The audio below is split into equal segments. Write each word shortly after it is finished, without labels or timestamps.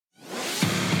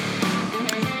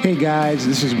Hey guys,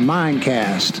 this is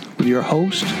Mindcast with your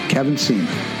host, Kevin Seaman,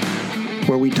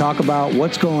 where we talk about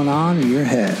what's going on in your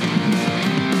head.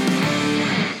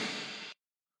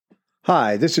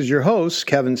 Hi, this is your host,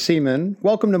 Kevin Seaman.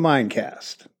 Welcome to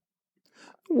Mindcast.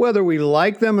 Whether we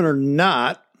like them or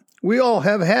not, we all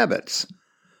have habits.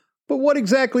 But what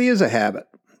exactly is a habit?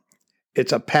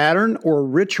 It's a pattern or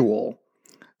ritual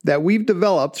that we've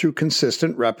developed through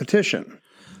consistent repetition.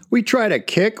 We try to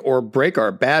kick or break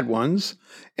our bad ones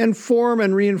and form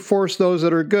and reinforce those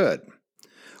that are good.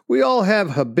 We all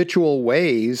have habitual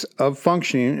ways of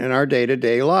functioning in our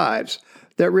day-to-day lives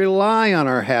that rely on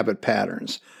our habit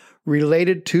patterns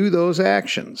related to those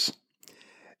actions.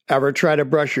 Ever try to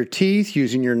brush your teeth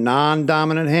using your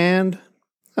non-dominant hand?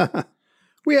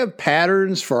 We have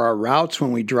patterns for our routes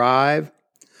when we drive.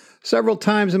 Several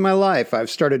times in my life, I've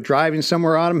started driving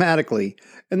somewhere automatically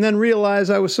and then realized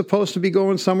I was supposed to be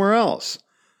going somewhere else.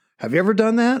 Have you ever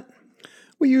done that?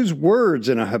 We use words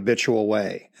in a habitual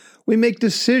way. We make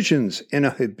decisions in a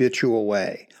habitual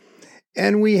way.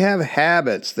 And we have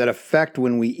habits that affect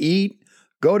when we eat,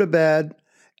 go to bed,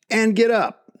 and get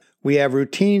up. We have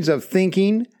routines of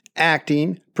thinking,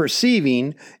 acting,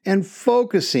 perceiving, and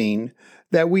focusing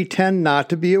that we tend not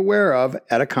to be aware of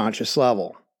at a conscious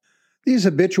level. These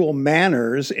habitual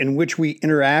manners in which we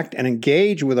interact and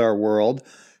engage with our world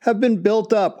have been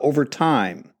built up over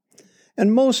time,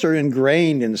 and most are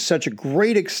ingrained in such a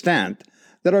great extent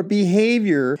that our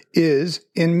behavior is,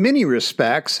 in many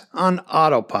respects, on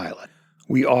autopilot.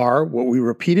 We are what we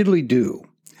repeatedly do.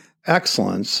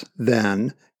 Excellence,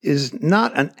 then, is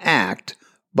not an act,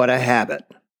 but a habit.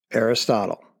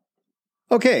 Aristotle.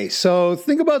 Okay, so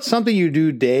think about something you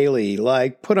do daily,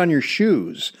 like put on your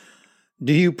shoes.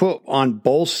 Do you put on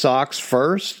both socks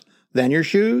first, then your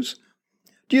shoes?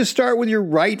 Do you start with your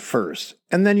right first,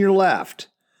 and then your left?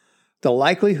 The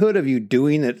likelihood of you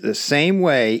doing it the same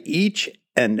way each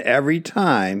and every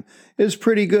time is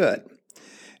pretty good.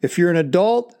 If you're an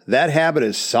adult, that habit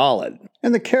is solid,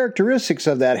 and the characteristics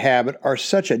of that habit are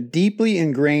such a deeply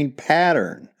ingrained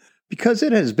pattern because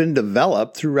it has been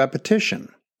developed through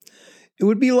repetition. It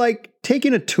would be like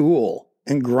taking a tool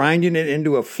and grinding it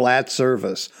into a flat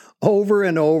surface over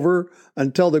and over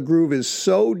until the groove is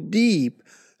so deep,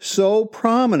 so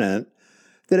prominent,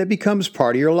 that it becomes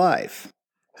part of your life.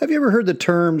 Have you ever heard the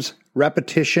terms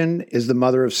repetition is the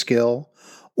mother of skill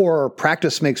or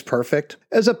practice makes perfect?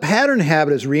 As a pattern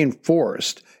habit is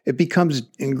reinforced, it becomes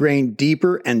ingrained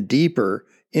deeper and deeper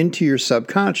into your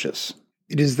subconscious.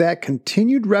 It is that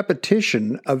continued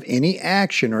repetition of any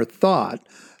action or thought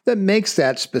that makes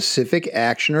that specific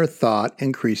action or thought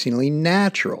increasingly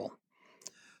natural.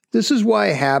 This is why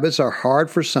habits are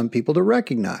hard for some people to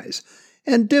recognize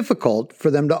and difficult for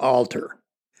them to alter.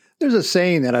 There's a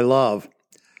saying that I love: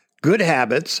 good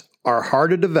habits are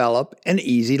hard to develop and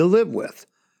easy to live with.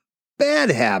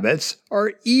 Bad habits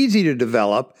are easy to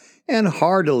develop and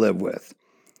hard to live with.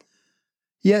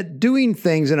 Yet doing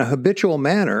things in a habitual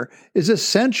manner is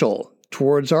essential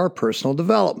towards our personal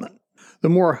development. The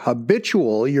more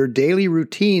habitual your daily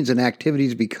routines and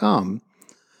activities become,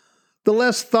 the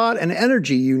less thought and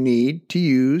energy you need to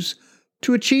use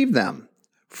to achieve them,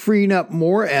 freeing up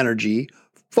more energy,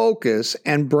 focus,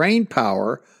 and brain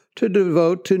power to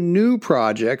devote to new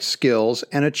projects, skills,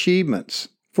 and achievements.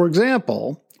 For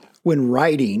example, when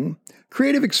writing,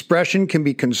 creative expression can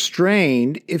be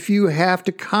constrained if you have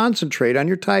to concentrate on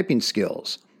your typing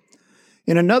skills.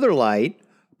 In another light,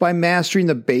 by mastering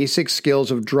the basic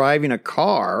skills of driving a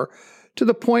car to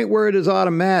the point where it is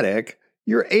automatic,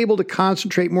 you're able to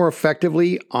concentrate more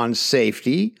effectively on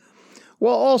safety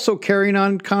while also carrying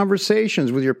on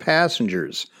conversations with your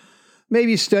passengers.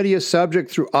 Maybe study a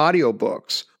subject through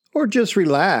audiobooks or just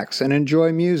relax and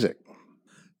enjoy music.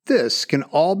 This can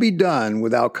all be done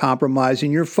without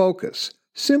compromising your focus,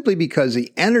 simply because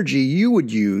the energy you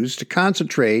would use to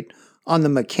concentrate on the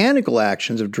mechanical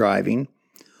actions of driving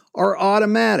are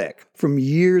automatic from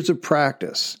years of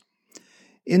practice.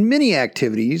 In many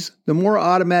activities, the more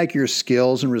automatic your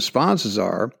skills and responses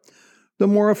are, the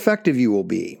more effective you will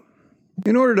be.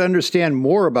 In order to understand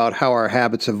more about how our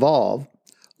habits evolve,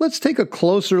 let's take a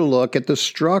closer look at the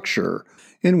structure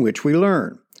in which we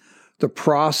learn. The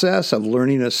process of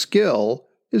learning a skill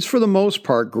is for the most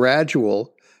part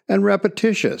gradual and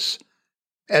repetitious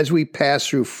as we pass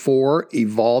through 4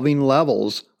 evolving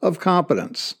levels of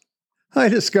competence. I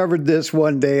discovered this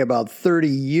one day about 30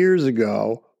 years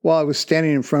ago while I was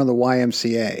standing in front of the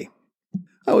YMCA.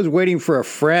 I was waiting for a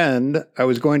friend I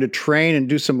was going to train and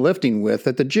do some lifting with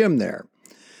at the gym there,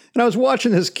 and I was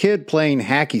watching this kid playing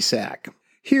hacky sack.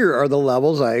 Here are the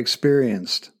levels I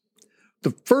experienced.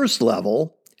 The first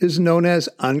level is known as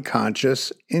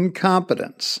unconscious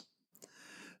incompetence.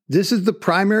 This is the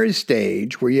primary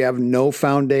stage where you have no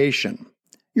foundation.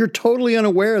 You're totally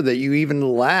unaware that you even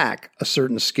lack a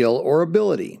certain skill or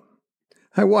ability.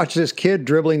 I watched this kid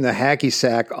dribbling the hacky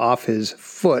sack off his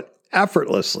foot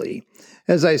effortlessly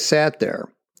as I sat there.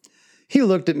 He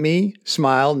looked at me,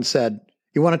 smiled, and said,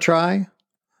 "You want to try?"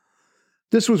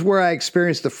 This was where I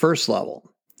experienced the first level.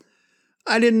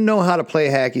 I didn't know how to play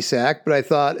hacky sack, but I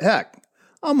thought, heck,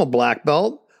 I'm a black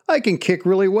belt. I can kick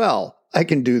really well. I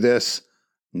can do this.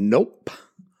 Nope.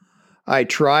 I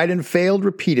tried and failed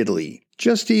repeatedly,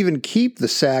 just to even keep the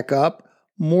sack up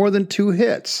more than 2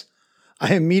 hits.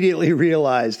 I immediately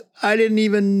realized I didn't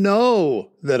even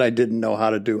know that I didn't know how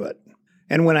to do it.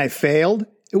 And when I failed,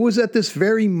 it was at this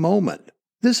very moment,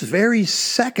 this very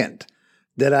second,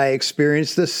 that I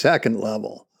experienced the second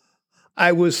level.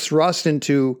 I was thrust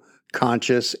into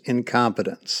conscious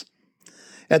incompetence.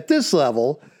 At this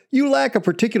level, you lack a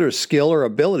particular skill or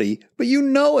ability, but you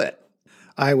know it.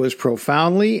 I was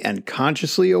profoundly and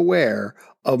consciously aware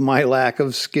of my lack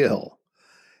of skill.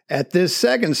 At this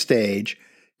second stage,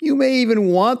 you may even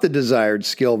want the desired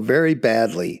skill very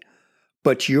badly,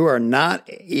 but you are not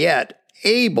yet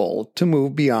able to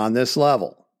move beyond this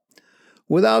level.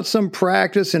 Without some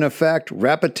practice, in effect,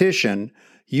 repetition,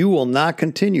 you will not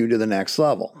continue to the next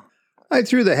level. I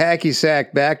threw the hacky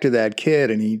sack back to that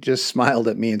kid and he just smiled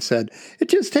at me and said, "It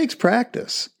just takes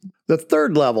practice." The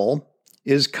third level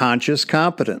is conscious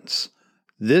competence.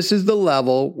 This is the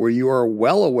level where you are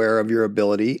well aware of your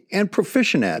ability and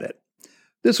proficient at it.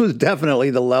 This was definitely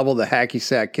the level the hacky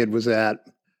sack kid was at.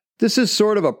 This is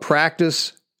sort of a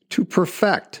practice to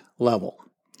perfect level.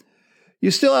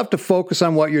 You still have to focus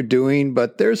on what you're doing,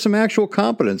 but there's some actual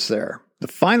competence there. The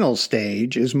final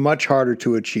stage is much harder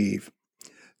to achieve.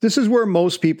 This is where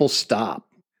most people stop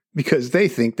because they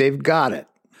think they've got it.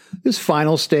 This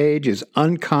final stage is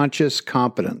unconscious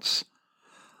competence,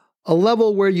 a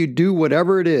level where you do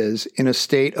whatever it is in a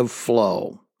state of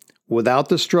flow, without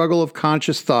the struggle of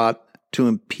conscious thought to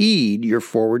impede your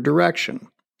forward direction.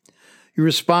 You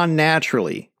respond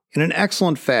naturally, in an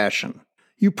excellent fashion.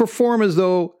 You perform as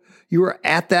though you are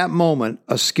at that moment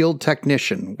a skilled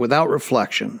technician without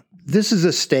reflection. This is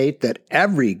a state that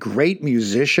every great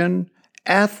musician,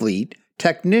 athlete,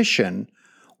 technician,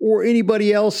 or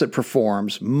anybody else that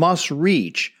performs must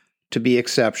reach to be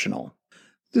exceptional.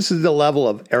 This is the level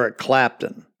of Eric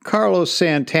Clapton, Carlos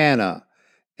Santana,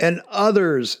 and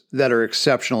others that are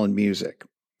exceptional in music.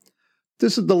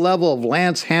 This is the level of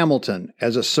Lance Hamilton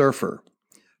as a surfer,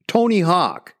 Tony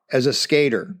Hawk as a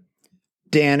skater,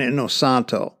 Dan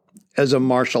Inosanto as a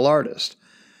martial artist,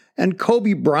 and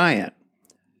Kobe Bryant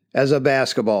as a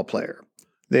basketball player.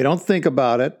 They don't think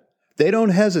about it. They don't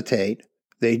hesitate.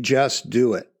 They just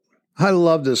do it. I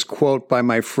love this quote by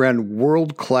my friend,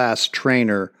 world-class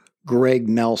trainer Greg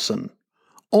Nelson,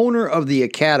 owner of the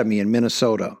Academy in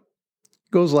Minnesota.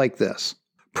 It goes like this: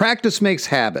 practice makes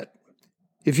habit.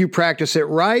 If you practice it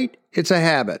right, it's a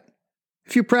habit.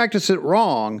 If you practice it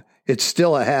wrong, it's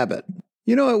still a habit.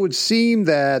 You know, it would seem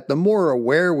that the more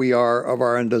aware we are of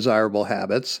our undesirable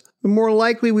habits, the more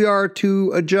likely we are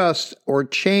to adjust or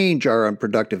change our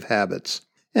unproductive habits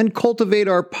and cultivate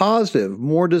our positive,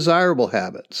 more desirable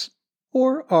habits.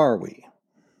 Or are we?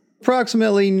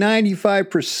 Approximately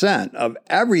 95% of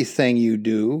everything you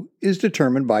do is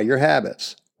determined by your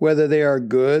habits, whether they are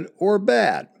good or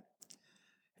bad.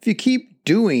 If you keep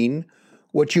doing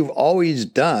what you've always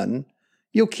done,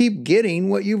 you'll keep getting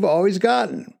what you've always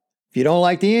gotten. If you don't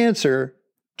like the answer,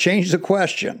 change the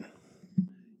question.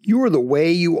 You are the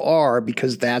way you are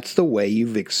because that's the way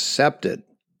you've accepted.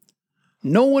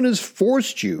 No one has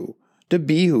forced you to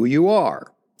be who you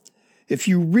are. If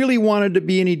you really wanted to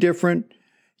be any different,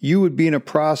 you would be in a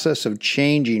process of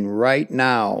changing right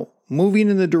now, moving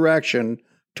in the direction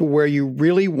to where you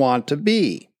really want to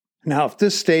be. Now, if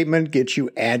this statement gets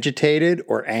you agitated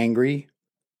or angry,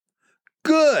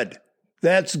 good.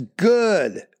 That's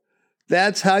good.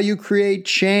 That's how you create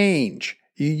change.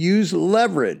 You use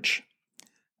leverage.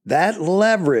 That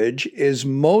leverage is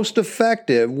most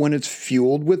effective when it's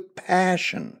fueled with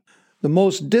passion. The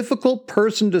most difficult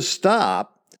person to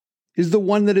stop is the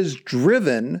one that is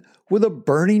driven with a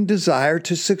burning desire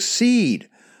to succeed,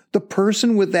 the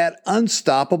person with that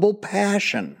unstoppable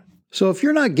passion. So if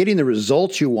you're not getting the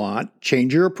results you want,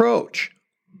 change your approach.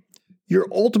 Your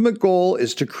ultimate goal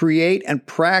is to create and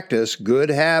practice good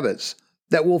habits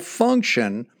that will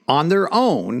function on their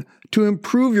own to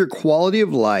improve your quality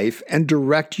of life and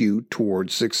direct you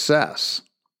towards success.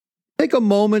 Take a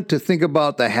moment to think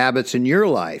about the habits in your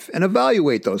life and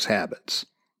evaluate those habits.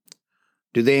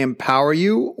 Do they empower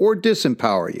you or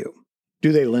disempower you?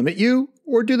 Do they limit you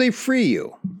or do they free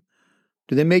you?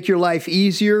 Do they make your life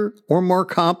easier or more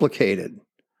complicated?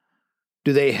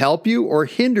 Do they help you or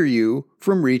hinder you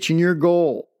from reaching your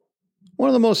goal? One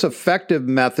of the most effective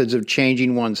methods of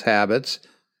changing one's habits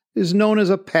is known as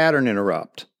a pattern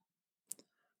interrupt.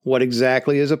 What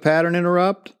exactly is a pattern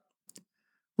interrupt?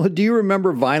 Well, do you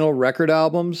remember vinyl record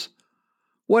albums?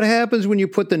 What happens when you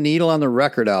put the needle on the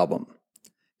record album?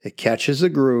 It catches the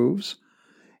grooves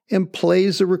and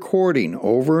plays the recording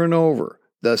over and over,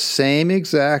 the same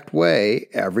exact way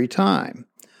every time.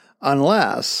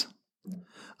 Unless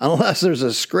there's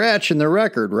a scratch in the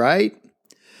record, right?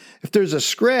 If there's a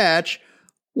scratch,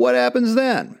 what happens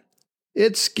then?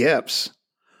 It skips.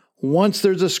 Once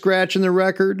there's a scratch in the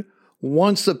record,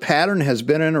 once the pattern has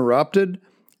been interrupted,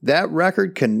 that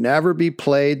record can never be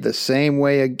played the same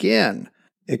way again.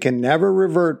 It can never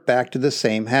revert back to the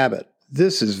same habit.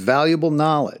 This is valuable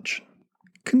knowledge.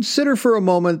 Consider for a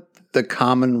moment the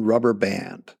common rubber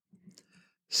band.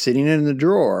 Sitting in the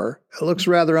drawer, it looks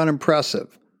rather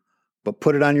unimpressive, but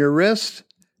put it on your wrist,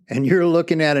 and you're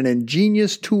looking at an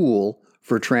ingenious tool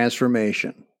for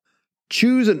transformation.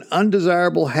 Choose an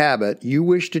undesirable habit you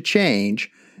wish to change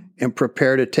and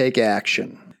prepare to take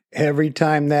action. Every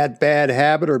time that bad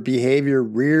habit or behavior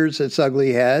rears its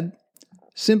ugly head,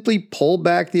 simply pull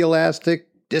back the elastic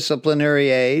disciplinary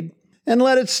aid and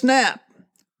let it snap.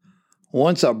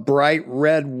 Once a bright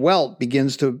red welt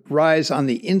begins to rise on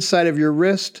the inside of your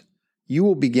wrist, you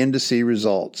will begin to see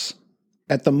results.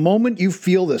 At the moment you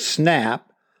feel the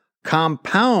snap,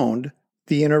 compound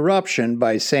the interruption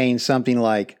by saying something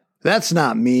like, "That's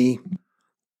not me.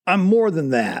 I'm more than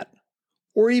that."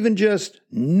 Or even just,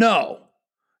 "No.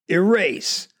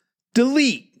 Erase.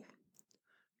 Delete."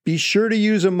 Be sure to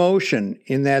use emotion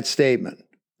in that statement.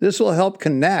 This will help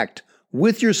connect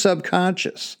with your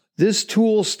subconscious. This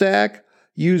tool stack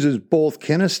uses both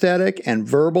kinesthetic and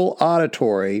verbal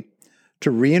auditory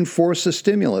to reinforce the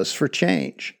stimulus for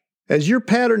change. As your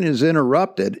pattern is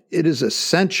interrupted, it is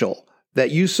essential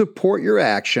that you support your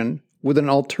action with an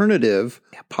alternative,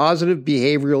 positive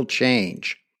behavioral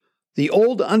change. The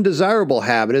old undesirable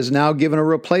habit is now given a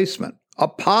replacement, a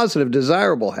positive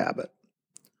desirable habit.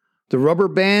 The rubber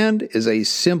band is a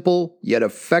simple yet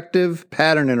effective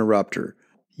pattern interrupter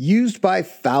used by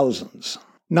thousands.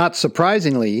 Not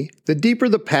surprisingly, the deeper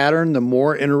the pattern, the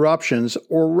more interruptions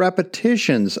or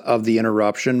repetitions of the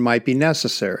interruption might be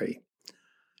necessary.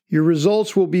 Your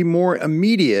results will be more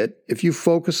immediate if you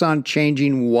focus on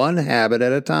changing one habit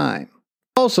at a time.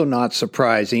 Also not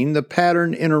surprising, the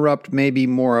pattern interrupt may be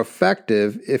more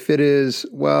effective if it is,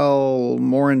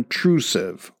 more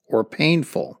intrusive or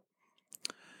painful.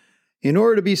 In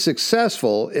order to be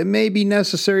successful, it may be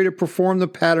necessary to perform the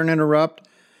pattern interrupt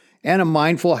and a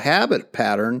mindful habit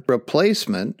pattern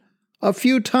replacement a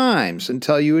few times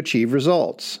until you achieve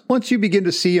results. Once you begin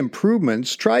to see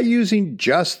improvements, try using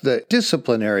just the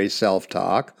disciplinary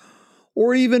self-talk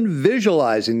or even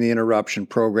visualizing the interruption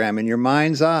program in your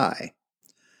mind's eye.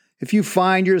 If you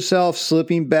find yourself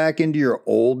slipping back into your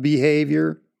old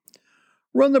behavior,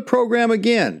 run the program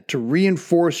again to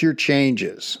reinforce your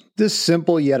changes. This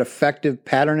simple yet effective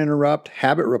pattern interrupt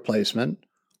habit replacement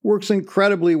works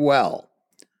incredibly well.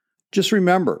 Just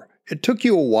remember, it took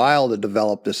you a while to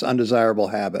develop this undesirable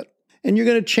habit, and you're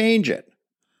going to change it.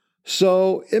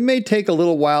 So it may take a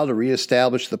little while to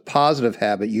reestablish the positive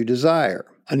habit you desire.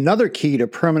 Another key to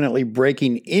permanently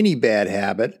breaking any bad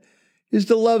habit is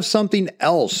to love something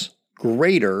else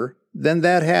greater than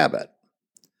that habit.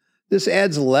 This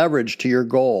adds leverage to your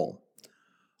goal.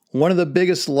 One of the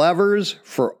biggest levers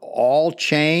for all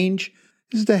change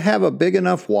is to have a big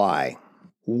enough why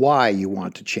you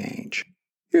want to change.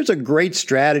 Here's a great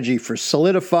strategy for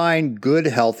solidifying good,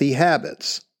 healthy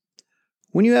habits.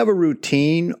 When you have a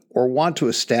routine or want to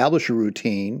establish a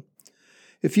routine,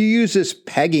 if you use this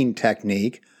pegging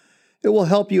technique, it will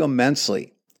help you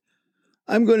immensely.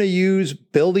 I'm going to use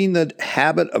building the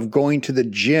habit of going to the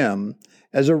gym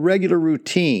as a regular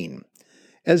routine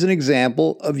as an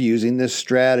example of using this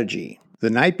strategy. The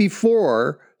night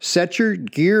before, set your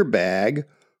gear bag,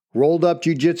 rolled up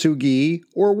jiu-jitsu gi,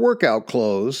 or workout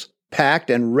clothes packed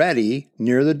and ready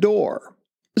near the door.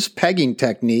 This pegging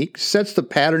technique sets the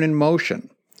pattern in motion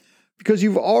because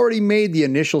you've already made the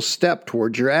initial step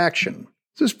towards your action.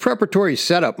 This preparatory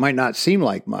setup might not seem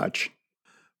like much,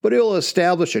 but it will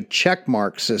establish a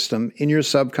checkmark system in your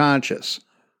subconscious.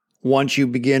 Once you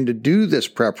begin to do this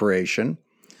preparation,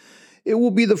 it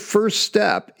will be the first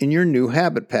step in your new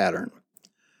habit pattern.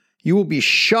 You will be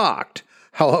shocked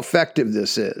how effective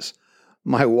this is.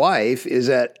 My wife is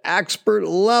at expert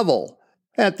level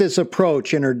at this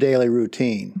approach in her daily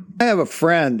routine. I have a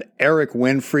friend, Eric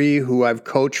Winfrey, who I've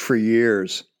coached for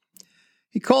years.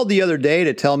 He called the other day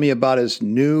to tell me about his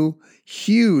new,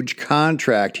 huge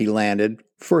contract he landed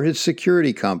for his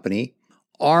security company,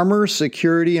 Armor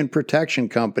Security and Protection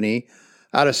Company,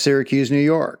 out of Syracuse, New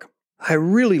York. I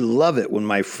really love it when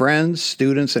my friends,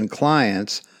 students, and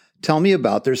clients tell me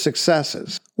about their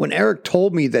successes. When Eric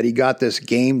told me that he got this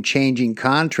game-changing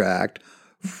contract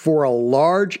for a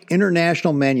large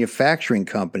international manufacturing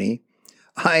company,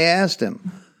 I asked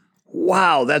him,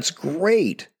 "Wow, that's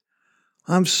great.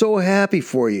 I'm so happy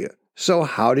for you. So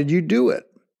how did you do it?"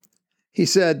 He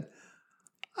said,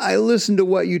 "I listened to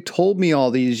what you told me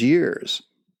all these years.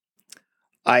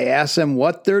 I asked them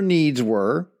what their needs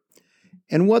were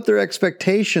and what their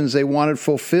expectations they wanted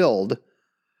fulfilled.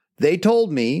 They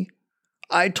told me,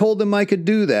 I told them I could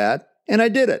do that, and I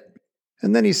did it."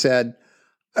 And then he said,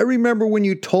 "I remember when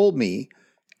you told me,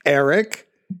 Eric,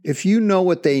 if you know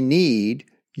what they need,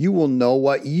 you will know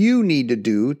what you need to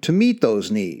do to meet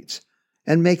those needs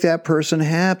and make that person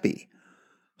happy.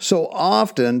 So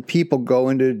often people go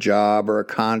into a job or a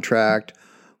contract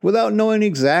without knowing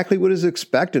exactly what is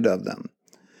expected of them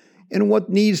and what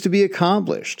needs to be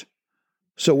accomplished.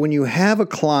 So when you have a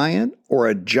client or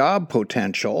a job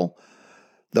potential,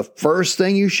 the first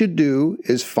thing you should do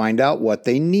is find out what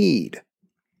they need.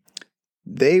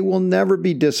 They will never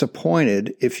be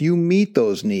disappointed if you meet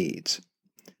those needs."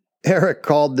 Eric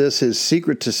called this his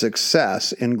secret to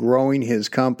success in growing his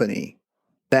company.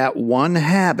 That one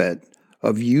habit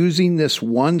of using this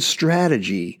one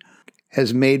strategy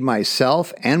has made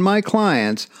myself and my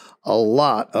clients a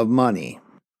lot of money.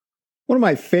 One of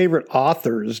my favorite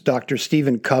authors, Dr.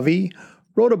 Stephen Covey,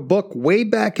 wrote a book way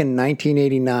back in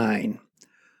 1989.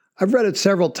 I've read it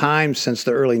several times since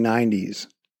the early 90s.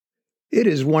 It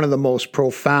is one of the most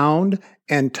profound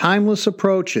and timeless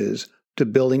approaches to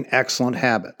building excellent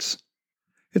habits.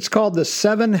 It's called The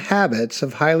 7 Habits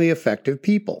of Highly Effective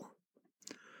People.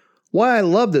 Why I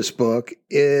love this book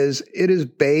is it is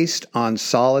based on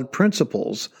solid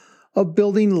principles of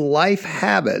building life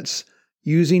habits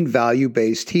using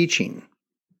value-based teaching.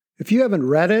 If you haven't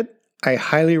read it, I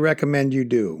highly recommend you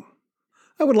do.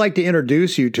 I would like to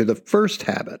introduce you to the first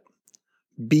habit.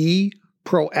 Be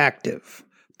proactive.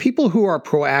 People who are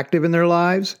proactive in their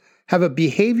lives have a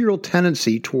behavioral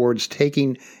tendency towards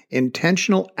taking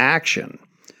intentional action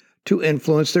to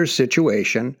influence their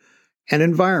situation and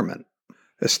environment.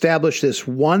 Establish this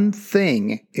one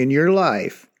thing in your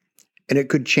life, and it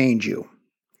could change you.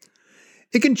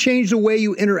 It can change the way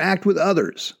you interact with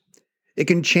others. It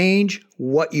can change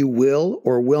what you will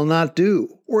or will not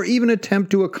do, or even attempt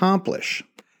to accomplish.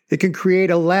 It can create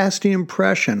a lasting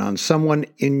impression on someone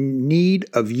in need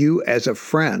of you as a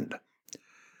friend.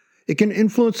 It can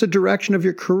influence the direction of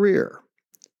your career.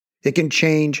 It can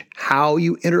change how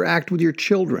you interact with your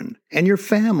children and your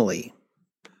family.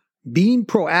 Being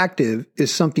proactive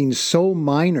is something so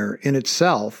minor in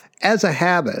itself as a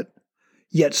habit,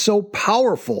 yet so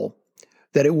powerful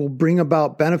that it will bring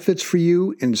about benefits for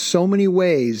you in so many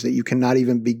ways that you cannot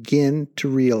even begin to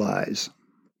realize.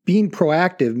 Being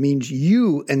proactive means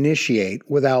you initiate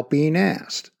without being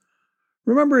asked.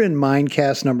 Remember in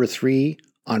Mindcast number 3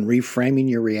 on reframing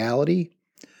your reality?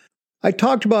 I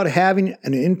talked about having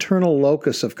an internal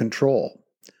locus of control,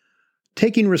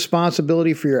 taking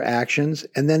responsibility for your actions,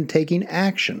 and then taking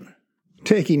action.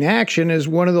 Taking action is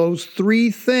one of those 3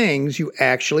 things you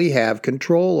actually have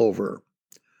control over.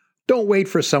 Don't wait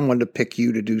for someone to pick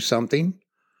you to do something.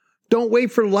 Don't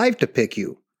wait for life to pick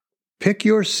you. Pick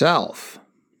yourself.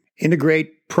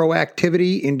 Integrate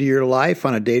proactivity into your life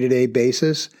on a day-to-day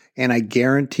basis, and I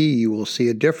guarantee you will see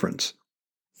a difference.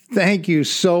 Thank you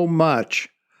so much.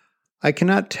 I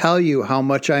cannot tell you how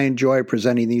much I enjoy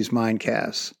presenting these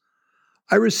Mindcasts.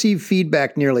 I receive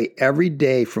feedback nearly every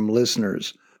day from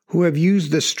listeners who have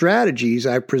used the strategies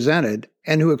I've presented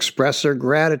and who express their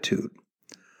gratitude.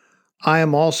 I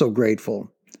am also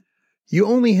grateful. You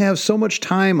only have so much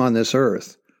time on this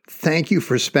earth. Thank you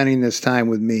for spending this time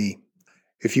with me.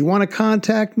 If you want to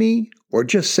contact me or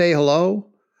just say hello,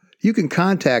 you can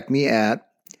contact me at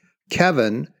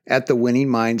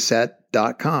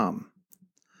kevin@thewinningmindset.com.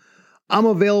 I'm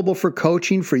available for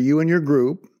coaching for you and your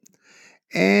group,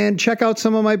 and check out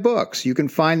some of my books. You can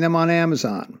find them on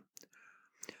Amazon.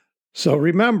 So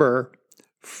remember,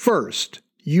 first,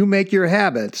 you make your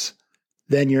habits,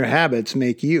 then your habits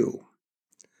make you.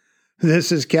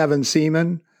 This is Kevin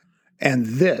Seaman, and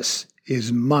this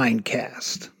is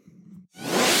Mindcast.